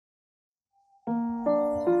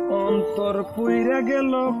অন্তর পুইরা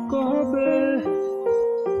গেল কবে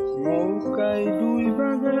নৌকায়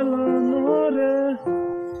ডুইবা গেল নরে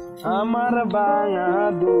আমার বাঙা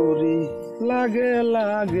দড়ি লাগে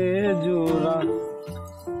লাগে জোড়া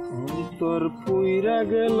অন্তর পুইরা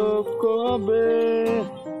গেল কবে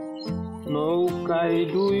নৌকায়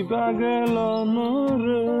ডুইবা গেল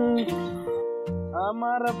নরে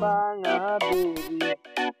আমার বাঙা দড়ি।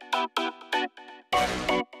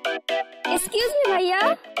 Excuse me भैया,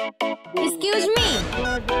 excuse me,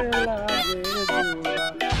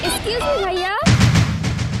 excuse me भैया।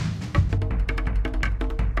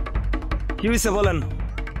 কি হইছে বলেন?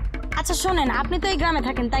 আচ্ছা শোনেন, আপনি তো এই গ্রামে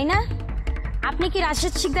থাকেন তাই না? আপনি কি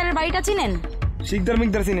রাশেদ শিকদারের বাড়িটা চিনেন? শিকদার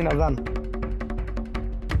মিকদার চিনি না, জান।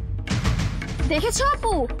 দেখেছো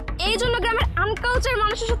আপু, এই জন্য গ্রামের আনকালচার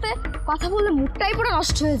মানুষের সাথে কথা বললে মুখটাই পুরো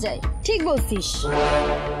নষ্ট হয়ে যায়। ঠিক বলছিস।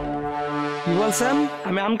 কি বলছেন?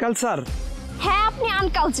 আমি আনকালচার? হ্যাঁ, আপনি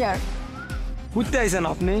আনকালচার। বুঝতে আইছেন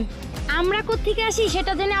আপনি? আমরা কোত্থেকে আসি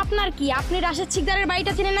সেটা জেনে আপনার কি? আপনি রাশেদ শিকদারের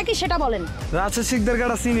বাড়িটা চিনেন নাকি সেটা বলেন। রাশেদ শিকদার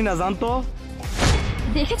গাড়া চিনি না, জানতো।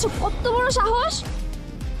 দেখেছো কত বড় সাহস?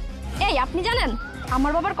 এই আপনি জানেন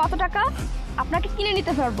আমার বাবার কত টাকা? আপনাকে কিনে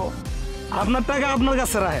নিতে পারবো। আপনার টাকা আপনার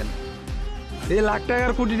কাছে রাখেন, এই লাখ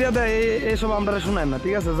টাকার কোটি টাকা দেয় এইসব আমরা শোনায় না,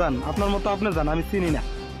 ঠিক আছে? জান, আপনার মতো আপনি জান, আমি চিনি না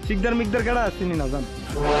শিকদার মিকদার গাড়া চিনি না, জান।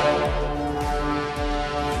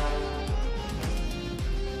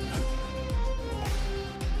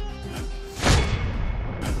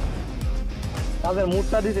 তাদের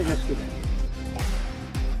মুডটা দিতে শেষ করে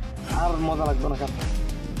আর মজা লাগবে না কাজ।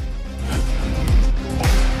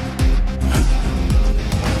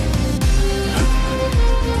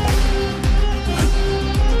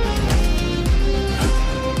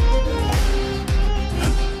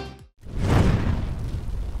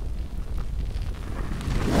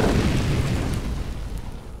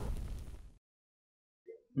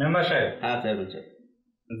 মেম্বার সাহেব। হ্যাঁ স্যার বলছেন।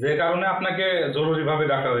 যে কারণে আপনাকে জরুরিভাবে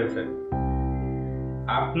ডাকা হয়েছে,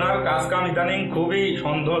 আপনার কাজ কাম ইদানিং খুবই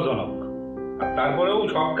সন্দেহজনক, আর তারপরেও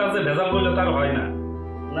সব কাজে ভেজাল করলে তার হয় না।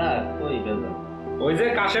 না কই ভেজাল? ওই যে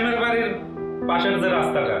কাশেমের বাড়ির পাশের যে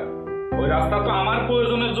রাস্তাটা, ওই রাস্তা তো আমার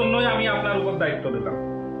প্রয়োজনের জন্যই আমি আপনার উপর দায়িত্ব দিলাম।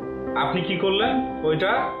 আপনি কি করলেন?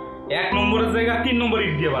 ওইটা 1 নম্বরের জায়গা 3 নম্বর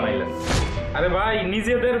ইট দিয়ে বানাইলেন। আরে ভাই,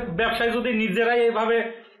 নিজেদের ব্যবসায় যদি নিজেরাই এইভাবে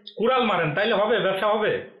কুড়াল মারেন তাইলে হবে? ব্যবসা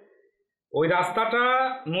হবে? ওই রাস্তাটা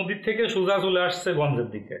নদীর থেকে সোজা চলে আসছে গঞ্জের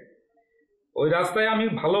দিকে। ওই রাস্তায় আমি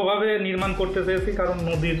ভালোভাবে নির্মাণ করতে চেয়েছি, কারণ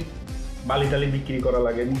নদীর বালি টালি বিক্রি করা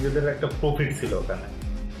লাগে, নিজেদের একটা প্রফিট ছিল ওখানে।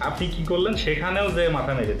 আপনি কি করলেন? সেখানেও যে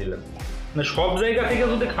মাথা মেরে দিলেন। মানে সব জায়গা থেকে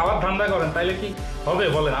যদি খাওয়ার ধান্দা করেন তাহলে কি হবে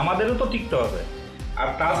বলেন? আমাদেরও তো টিকতে হবে। আর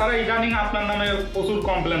তাছাড়া ইদানিং আপনার নামে প্রচুর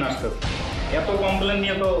কমপ্লেন আসতেছে, এত কমপ্লেন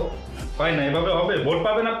নিয়ে তো হয় না। এভাবে হবে? ভোট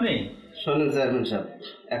পাবেন আপনি? শোনেন চেয়ারম্যান সাহেব,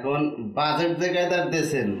 এখন বাজেট যে কায়দার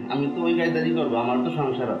দিয়েছেন আমি তো ওই কায়দারই করবো, আমার তো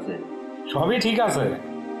সংসার আছে। সবই ঠিক আছে,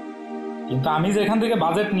 কিন্তু আমি যেখান থেকে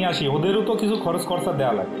বাজেট নিয়ে আসি ওদেরও তো কিছু খরচ খরচা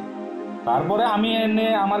দেওয়া লাগে। তারপরে আমি এনে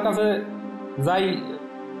আমার কাছে যাই,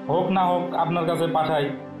 হোক না হোক আপনার কাছে পাঠাই।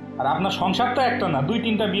 আর আপনার সংসারটা একটা না,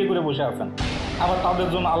 2-3টা বিয়ে করে বসে আছেন, আবার তাদের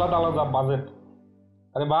জন্য আলাদা আলাদা বাজেট।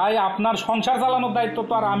 আরে ভাই, আপনার সংসার চালানোর দায়িত্ব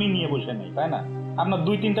তো আর আমি নিয়ে বসে নেই, তাই না? আপনার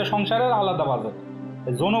 2-3টা সংসারের আলাদা বাজেট।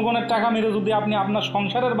 জনগণের টাকা মেরে যদি আপনি আপনার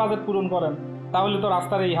সংসারের বাজেট পূরণ করেন তাহলে তো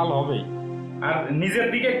রাস্তার এই হাল হবেই। আর নিজের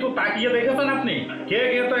দিকে একটু তাকিয়ে দেখেছেন আপনি? খেয়ে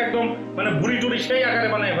খেয়ে তো একদম মানে বুড়ি টুড়ি সেই আকারে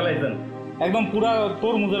বানিয়ে ফেলাইছেন, একদম পুরা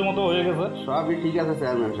তরমুজের মতো হয়ে গেছে। সবই ঠিক আছে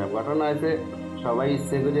চেয়ারম্যান সাহেব, ঘটনা হয়েছে সবাই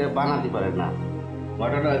ইচ্ছে করে বানাতে পারে না।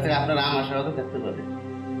 ঘটনা হয়েছে আপনারা আমার সাথে থাকতে পারে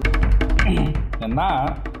না,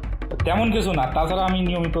 তেমন কিছু না। তাছাড়া আমি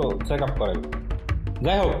নিয়মিত চেক আপ করাই।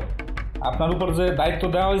 যাই হোক, আপনার উপর যে দায়িত্ব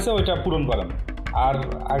দেওয়া হয়েছে ওইটা পূরণ করেন। আর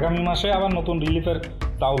আগামী মাসে আবার নতুন রিলিফের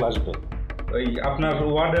চাউল আসবে। ওই আপনার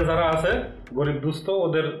ওয়ার্ডে যারা আছে গরিব দুস্থ,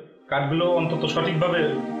 ওদের কার্ডগুলো অন্তত সঠিকভাবে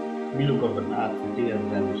বিলু করবেন। আচ্ছা ঠিক আছে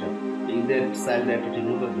চেয়ারম্যান সাহেব, ঈদের চাইলটা একটু ঠিক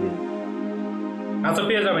মতো দিন। আচ্ছা,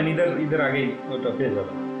 পেয়ে যাবেন, ঈদের আগেই ওইটা পেয়ে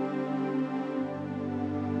যাবেন।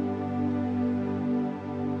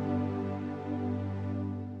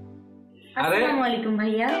 আসসালামু আলাইকুম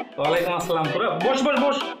ভাইয়া। ওয়ালাইকুম আসসালাম। তোরা বস বস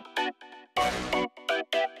বস।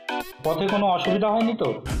 পথে কোনো অসুবিধা হয়নি তো?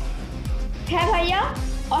 হ্যাঁ ভাইয়া,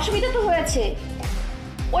 অসুবিধা তো হয়েছে।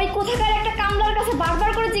 ওই কোথাকার একটা কামলার কাছে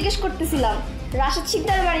বারবার করে জিজ্ঞেস করতেছিলাম রাশেদ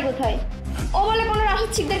শিকদারের বাড়ি কোথায়। ও বলে কোনো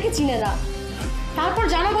রাশেদ শিকদারকে চিনে না। তারপর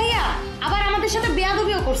জানো ভাইয়া, আবার আমাদের সাথে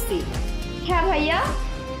বেয়াদবিও করছি। হ্যাঁ ভাইয়া।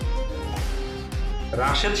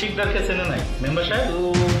 রাশেদ শিকদারকে চেনে নাই মেম্বার সাহেব?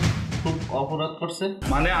 খুব অপরাধ করছে।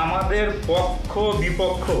 মানে আমাদের পক্ষ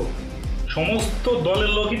বিপক্ষ সমস্ত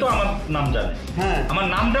দলের লোকই তো আমার নাম জানে। হ্যাঁ, আমার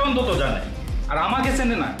নামটা অন্তত জানে, আর আমাকে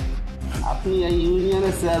চেনে না। আপনি এই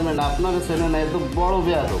ইউনিয়নের চেয়ারম্যান, আপনাকে চেনে না, এত বড়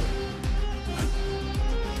বেয়াদব।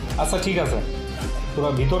 আচ্ছা ঠিক আছে, তোরা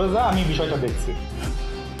ভিতরে যা, আমি বিষয়টা দেখছি।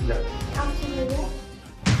 যা।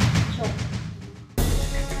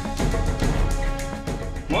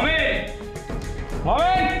 মমিন,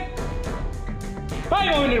 মমিন, ভাই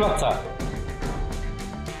মমিনের বাচ্চা।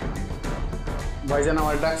 ভাইজান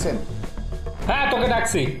আমার ডাকছেন? হ্যাঁ তোকে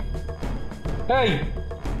ডাকছি। এই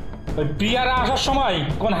ওই বিয়ারে আসার সময়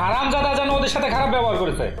কোন হারামজাদা যেন ওদের সাথে খারাপ ব্যবহার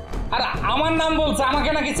করেছে, আর আমার নাম বলছে, আমাকে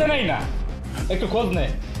নাকি চেনেই না। একটু খোঁজ নে।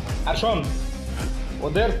 আর শোন,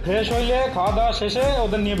 ওদের ফ্রেশ হইলে খাওয়া দাওয়া শেষে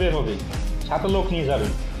ওদের নিয়ে বের হবে, সাথে লোক নিয়ে যাবে,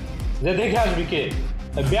 যে দেখে আসবি কে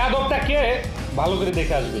বেয়াদবটা কে, ভালো করে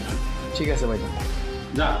দেখে আসবি। ঠিক আছে ভাইজান,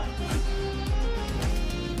 যা।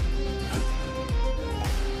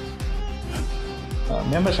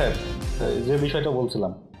 মেম্বার সাহেব, যে বিষয়টা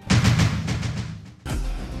বলছিলাম,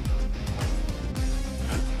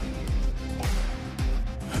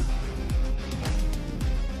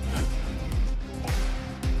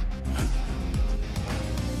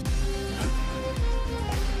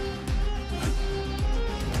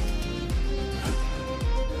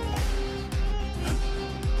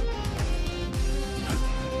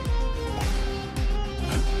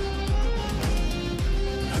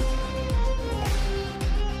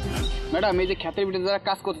 ম্যাডাম এই যে খ্যাতের ভিতরে যারা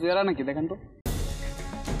কাজ করছে এরা নাকি দেখেন তো।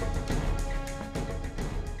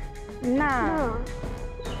 না,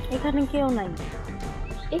 এখানে কেউ নাই।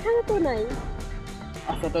 এখানে তো নাই।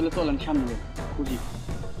 আচ্ছা তাহলে চলেন সামনে খুঁজি।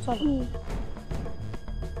 চল।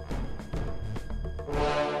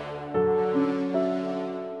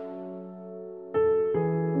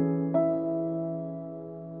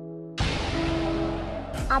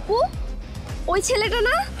 আপু, ওই ছেলেটা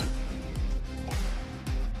না?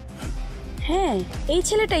 হ্যাঁ এই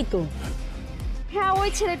ছেলেটাই তো। হ্যাঁ ওই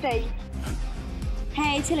ছেলেটাই।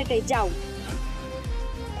 হ্যাঁ এই ছেলেটাই, যাও।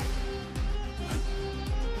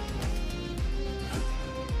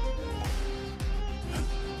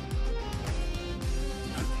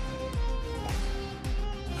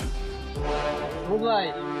 ভাই,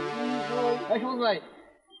 ভাই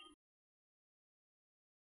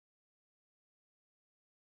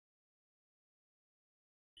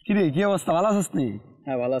কিরে, কি অবস্থা? ভালো আছিস নি?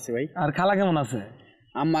 হ্যাঁ ভালো আছি ভাই। আর খালা কেমন আছে?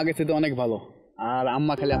 আম্মা আগে থেকে অনেক ভালো, আর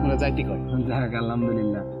আম্মা খালি আপনারা যাইতে কয়। যাক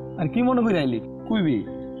আলহামদুলিল্লাহ। আর কি মনে করে আইলি? কুইবি?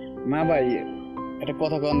 মা ভাই একটা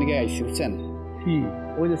কথা কওয়ার দিকে আইসি বুঝছেন। কি?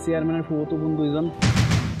 ওই যে চেয়ারম্যানের ফুফতো বোন দুইজন,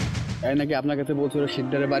 এই নাকি আপনার কাছে বলছিল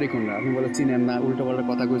সিকদারের বাড়ি কোনটা, আপনি বলে চিনেন না, উল্টো পাল্টা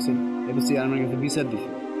কথা কইছেন, একটু চেয়ারম্যানের কাছে বিচার দিছে।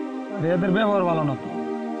 আরে এদের ব্যবহার ভালো না তো,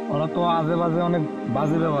 ওরা তো আজে বাজে অনেক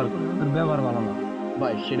বাজে ব্যবহার করে, ওদের ব্যবহার ভালো না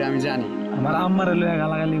ভাই। সেটা আমি জানি, আমার আম্মারে লয়ে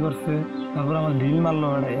গালাগালি করছে, তারপর আমার ঢিল মারলো,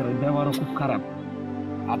 এর ব্যবহারও খুব খারাপ।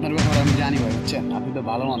 আপনার ব্যাপারে আমি জানি ভাই বুঝছেন, আপনি তো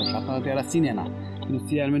ভালো মানুষ, আপনারা তো এরা চিনে না, কিন্তু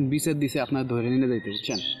চেয়ারম্যান বিচার দিছে আপনার ধরে নিয়ে যাইতে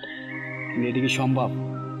বুঝছেন। কিন্তু এটি কি সম্ভব?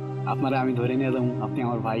 আপনারা আমি ধরে নিয়ে যাবো, আপনি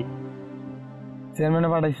আমার ভাই। চেয়ারম্যানে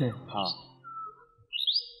পাঠাইছে? হ্যাঁ,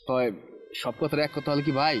 তো সব কথার এক কথা হলো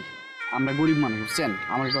কি ভাই, আমরা গরিব মানুষ বুঝছেন,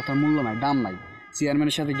 আমার কথার মূল্য নাই, দাম নাই,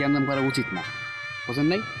 চেয়ারম্যানের সাথে জ্ঞানদাম করা উচিত না, বুঝছেন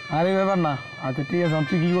নাই? আরে ব্যাপার না। আচ্ছা ঠিক আছে,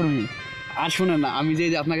 তুই কি করবি? আর শুনেন না, আমি যে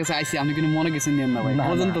আপনার কাছে আইসি, আপনি কিন্তু মনে গেছেন নেন না ভাই,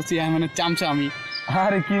 পর্যন্ত চেয়ারম্যানের চামচা আমি।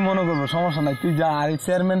 আরে কি মনে করবো, সমস্যা নাই, তুই যা। আর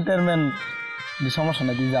চেয়ারম্যান টেয়ারম্যান সমস্যা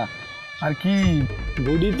নাই, তুই যা। আর কি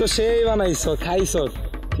বডি তো সেই বানাইছ, খাইছ,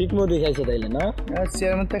 ঠিক মতো খাইছো তাইলে না?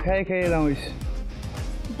 চেয়ারম্যানটা খাই খাই এলাম।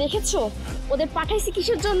 দেখেছো ওদের পাঠাইছি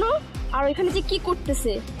কিসের জন্য, আর ওইখানে যে কি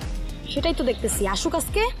করতেছে সেটাই তো দেখতেছি। আসুক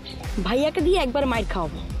আজকে, ভাইয়াকে দিয়ে একবার মাইর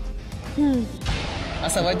খাওয়াবো।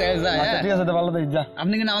 আচ্ছা ভাই তাই যা। আচ্ছা ঠিক আছে, ভালো তাই যা।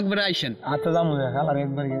 আপনি কিন্তু আমাকে বেড়ে আইসেন। আচ্ছা যাবো, খালার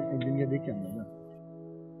একবার একদিন গিয়ে দেখি আমরা।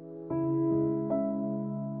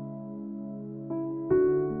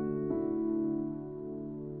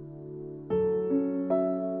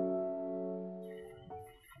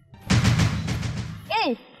 এই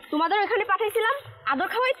তোমাদের ওখানে পাঠাইছিলাম আদর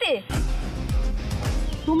খাওয়াইতে,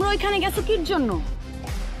 তোমরা ওইখানে গেছো কির জন্য?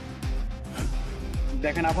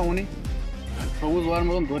 দেখেন আপামনি, সবুজ হওয়ার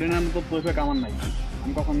মতন ধরে নেওয়ার মতো পয়সা কামান নাই,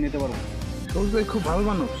 আমি কখন নিতে পারবো। সবুজ ভাই খুব ভালো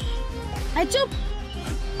মানুষ। এই চুপ,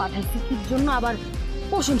 পাঠাইছি কির জন্য আবার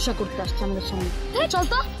প্রশংসা করতে আসছে আমাদের সামনে। চল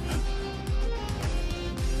তো।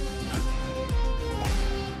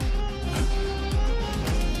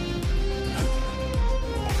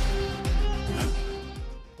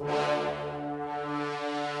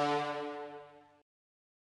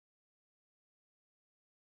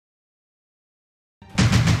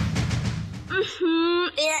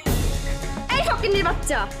 এই ফকিন্নির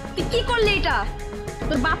বাচ্চা, তুই কি করলি এটা?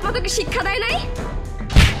 তোর বাপ মা তোকে শিক্ষা দেয় নাই?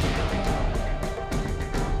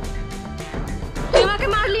 তুই আমাকে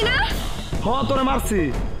মারলি না? হ্যাঁ তোরে মারছি,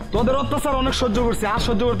 তোদের অত্যাচার অনেক সহ্য করছি, আর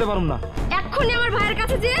সহ্য করতে পারুম না। এক্ষুনি আমার ভাইয়ের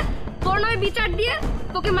কাছে যে তোর নামে বিচার দিয়ে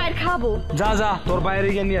তোকে মায়ের খাবো। যা যা তোর বাইরে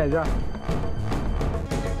গিয়ে নিয়ে আয়, যা।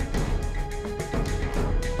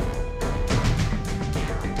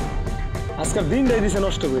 আজকের দিনটাই দিছে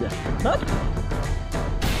নষ্ট করে।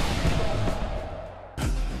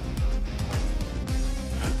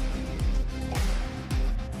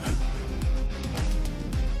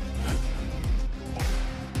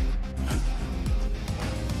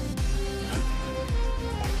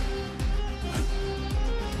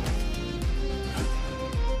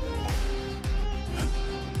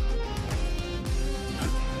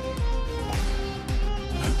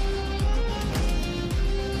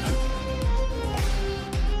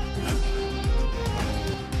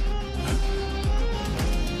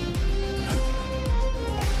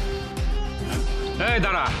 এই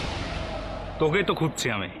দাঁড়া, তোকেই তো খুঁজছি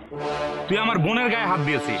আমি। তুই আমার বোনের গায়ে হাত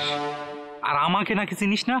দিয়েছিস, আর আমাকে নাকি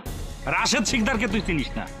চিনিস না? রাশেদ সিকদারকে তুই চিনিস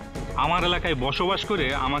না? আমার এলাকায় বসবাস করে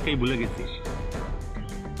আমাকেই ভুলে গেছিস।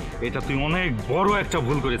 এটা তুই অনেক বড় একটা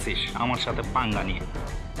ভুল করেছিস আমার সাথে পাঙ্গা নিয়ে।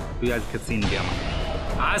 তুই আজকে চিনবি আমাকে।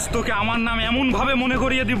 আজ তোকে আমার নাম এমন ভাবে মনে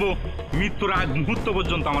করিয়ে দিব, মৃত্যুর আগ মুহূর্ত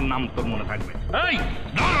পর্যন্ত আমার নাম তোর মনে থাকবে। এই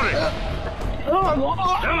ধর রে,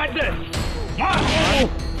 মার দে, মার।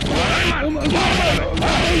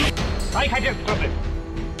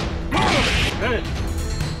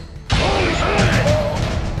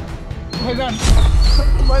 ভাইজান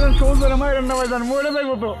ভাইজান সবুজ ধরে মায়ের না ভাইজান, মরে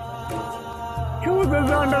যাইব তো। সবুজের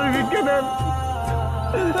জানটা ভিক্ষে দেন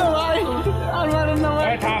ভাই, আর মারেন না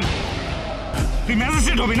ভাই। তুই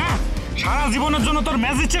ম্যাজিস্ট্রেট হবি না? সারা জীবনের জন্য তোর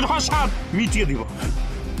ম্যাজিস্ট্রেট হওয়ার স্বাদ মিটিয়ে দিব।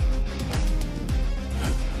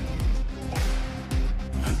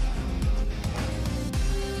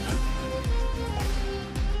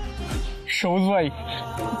 সবুজ ভাই,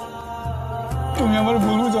 তুমি আমার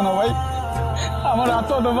ভুল বুঝো না ভাই। আমার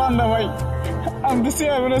আত্মা বান্ধা ভাই, আমি তো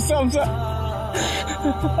চেয়ারম্যানের চামচা।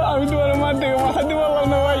 আমি তোমার মার থেকে মাথা দিতে পারলাম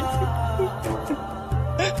না ভাই।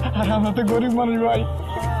 আর আমরা তো গরিব মানুষ ভাই,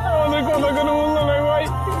 আমাদের কথা কোনো মূল্য নাই ভাই,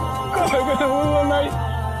 কথা কোনো মূল্য নাই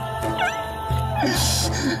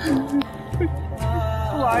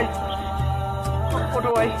ভাই। ওটো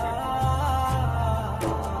ভাই,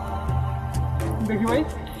 দেখি ভাই।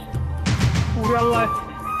 ওরে আল্লাহ,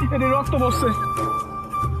 এটি রক্ত বসছে।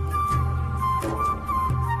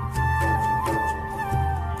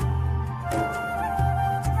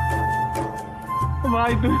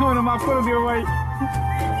 ভাই তুমি মানে মাফ করে দিও ভাই।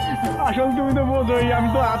 আসলে তুমি তো বোঝোই, আমি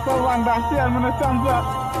তো হাত পা বান্ধা চেয়ারম্যানের চামচা।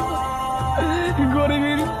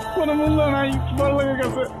 গরিবের কোনো মূল্য নাই বড় লোকের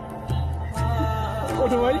কাছে।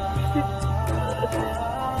 ওঠো ভাই।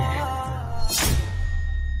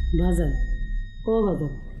 বাজান, ও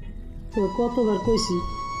বাজান, তোর কতবার কইছি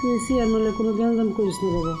তুই চেয়ারম্যানের কোনো জ্ঞান করিস না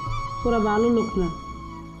বাবা, তোরা ভালো লোক না।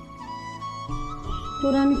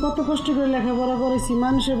 তোরা আমি কত কষ্ট করে লেখাপড়া করেছি,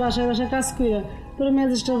 মানুষের বাসায় বাসায় কাজ কইরা তোরা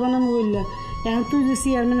ম্যাজিস্ট্রেট বানাবো বললা। এখন তুই যে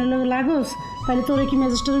চেয়ারম্যানের লোক লাগোস, তাহলে তোরা কি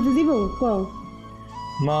ম্যাজিস্ট্রেট দিব? ক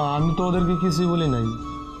মা, আমি তো ওদেরকে কিছুই বলি নাই।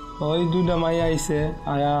 ওই দুইটা মাই আইছে,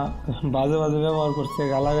 আয়া বাজে বাজে ব্যবহার করছে,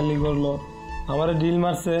 গালাগালি করলো, আমারে ডিল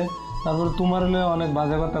মারছে। তারপরে তোমার হলে অনেক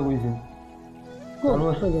বাজে কথা কইছে।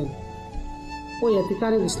 ওই তুই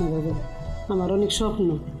কারে দিস না বাবা, আমার অনেক স্বপ্ন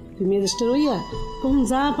তুই ম্যাজিস্ট্রেট হইয়া তখন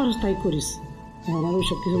যা পারিস তাই করিস। এখন আর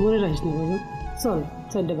ওইসব কিছু মনে রাখিস না বাবা। চল,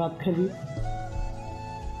 চারটে ভাত খাবি।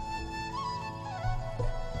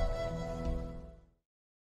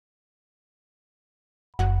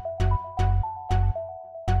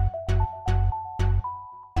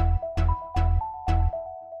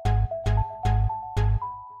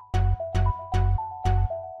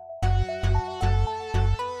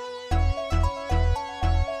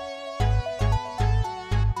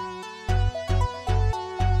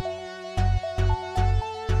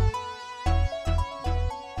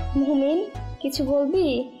 মুমিন, কিছু বলবি?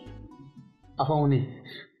 আপামনি,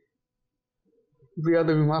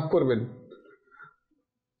 বিয়াদবি মাফ করবেন।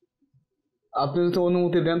 আপনি যদি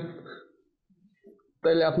অনুমতি দেন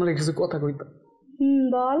তাইলে আপনার কিছু কথা কইতাম।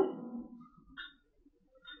 বল।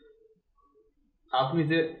 আপনি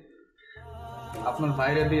যে আপনার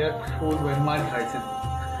বাইরে দিয়ে সবুজ ভাইয়ের মার খাইছেন,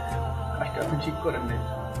 আজকে আপনি ঠিক করেন নাই।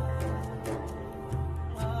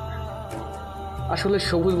 আসলে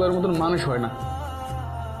সবুজ ভাইয়ের মতন মানুষ হয় না।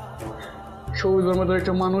 সবুজ ভাইয়ের মতন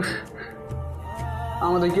একটা মানুষ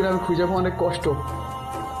আমাদের গ্রামে খুঁজে পাওয়া অনেক কষ্ট।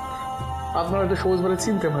 আপনারা তো সবুজ ভাইয়ের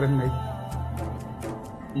চিনতে পারেন নাই।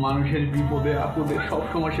 মানুষের বিপদে আপদে সব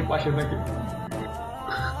সময় সে পাশে থাকে।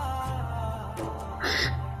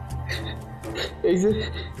 এই যে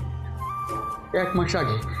 1 মাস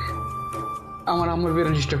আগে আমার আম্মার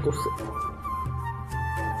বেরোন ডিস্টার্ব করছে।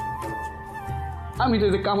 আমি তো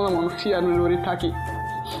যে কামলা মানুষ, চেয়ারম্যানের বাড়ি থাকি,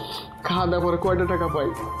 খাওয়া দাওয়া করে কয়টা টাকা পাই।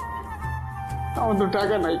 আমার তো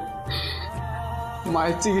টাকা নাই।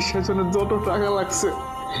 মায়ের চিকিৎসার জন্য যত টাকা লাগছে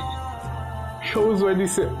সবুজ ভাই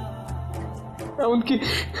দিছে। এমনকি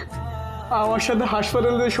আমার সাথে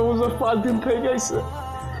হাসপাতালে সবুজ ভাই 5 দিন থেকে গেছে।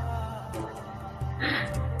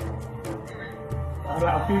 আর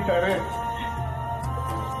আপনি তারে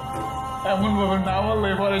এমন ভাবে না বললে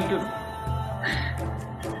পারেন কেন?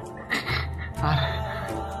 আর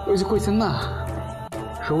ওই যে কইছেন না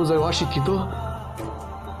সবুজ ভাই অশিক্ষিত,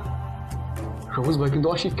 সবুজ ভাই কিন্তু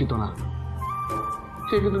অশিক্ষিত না,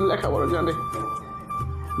 সে কিন্তু লেখাপড়া জানে।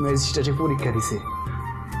 ম্যাজিস্ট্রেটে পরীক্ষা দিছে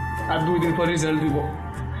আর 2 দিন পর রেজাল্ট দিব।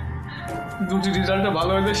 যদি রেজাল্টটা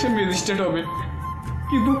ভালো হয়ে যায় সে ম্যাজিস্ট্রেট হবে।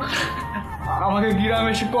 কিন্তু আমাদের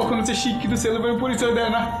গ্রামে সে কখনো সে শিক্ষিত ছেলেমেয়ের পরিচয়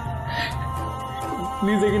দেয় না,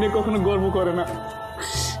 নিজেকে নিয়ে কখনো গর্ব করে না।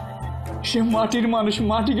 সে মাটির মানুষ,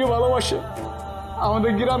 মাটিকে ভালোবাসে,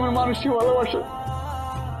 আমাদের গ্রামের মানুষকে ভালোবাসে।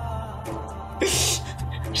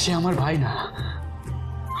 সে আমার ভাই না,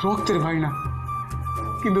 রক্তের ভাই না,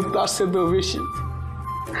 কিন্তু তার সাথেও বেশি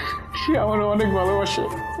সে আমার অনেক ভালোবাসে।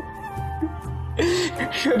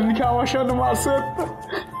 সেদিনকে আমার সাথে মারছে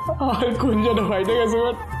আর কোন জায়গাটা ভাইটা গেছে।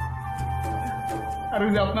 আর ওই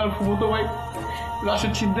যে আপনার ফুফুতো ভাই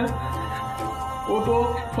রাশেদ সিকদার, ও তো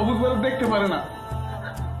সবুজ ভাই দেখতে পারে না।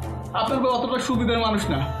 আপনার ভাই অতটা সুবিধার মানুষ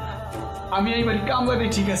না। আমি এই বাড়ি কামলা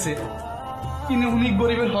দিই ঠিক আছে, কিন্তু উনি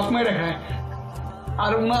গরিবের হক মেরে খায়।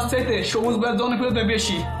 আর ওনার চাইতে সবুজ ভাইয়ের জনপ্রিয়তা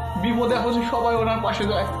বেশি। বিপদে আপদে সবাই ওনার পাশে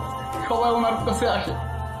যায়, সবাই ওনার কাছে আসে।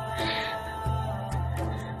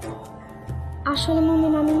 আসলে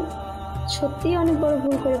মুমিন, আমি সত্যিই অনেক বড়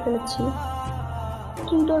ভুল করে ফেলেছি,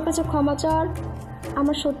 কিন্তু ওর কাছে ক্ষমা চাওয়ার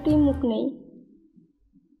আমার সত্যিই মুখ নেই।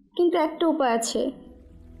 কিন্তু একটা উপায় আছে,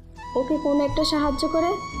 ওকে কোনো একটা সাহায্য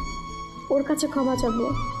করে ওর কাছে ক্ষমা চাবো।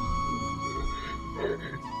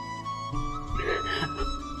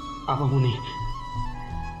 আপামনি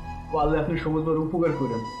পারলে আপনি সবুজ ভাইয়ের উপকার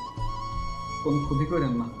করেন, কোনো ক্ষতি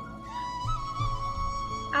করেন না।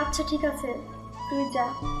 আচ্ছা ঠিক আছে, তুই যা,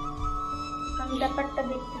 আমি ব্যাপারটা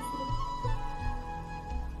দেখতেছি।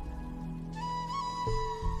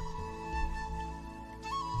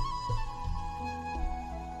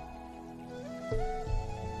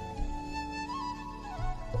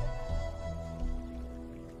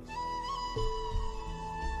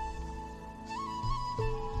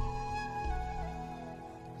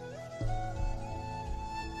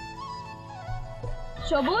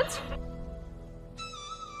 সবুজ,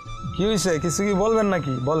 কি হয়েছে? কিছু কি বলবেন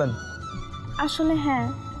নাকি? বলেন। আসলে হ্যাঁ,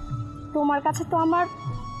 তোমার কাছে তো আমার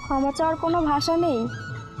ক্ষমা চাওয়ার কোনো ভাষা নেই,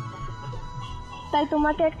 তাই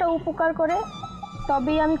তোমাকে একটা উপকার করে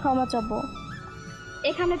তবেই আমি ক্ষমা চাবো।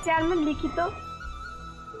 এখানে চেয়ারম্যান লিখিত।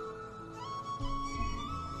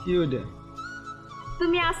 কি ওইটা?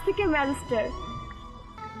 তুমি আজ থেকে ম্যাজিস্ট্রেট।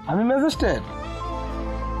 আমি ম্যাজিস্ট্রেট?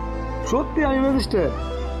 সত্যি আমি ম্যাজিস্ট্রেট?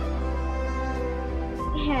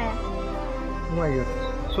 হ্যাঁ। ও মাই গড,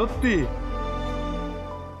 সত্যি?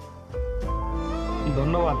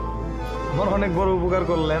 ধন্যবাদ, আমার অনেক বড় উপকার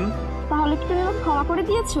করলেন। তাহলে কি তুমি আমাকে ক্ষমা করে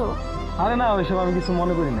দিয়েছো? আরে না, ওইসব আমি কিছু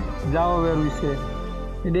মনে করি নাই। যা হবে আর হইছে,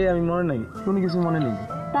 এটাই আমি মনে নাই, তুমি কিছু মনে নেই।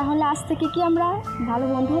 তাহলে আজ থেকে কি আমরা ভালো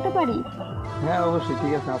বন্ধু হতে পারি? হ্যাঁ অবশ্যই,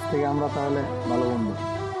 ঠিক আছে, আজ থেকে আমরা তাহলে ভালো বন্ধু।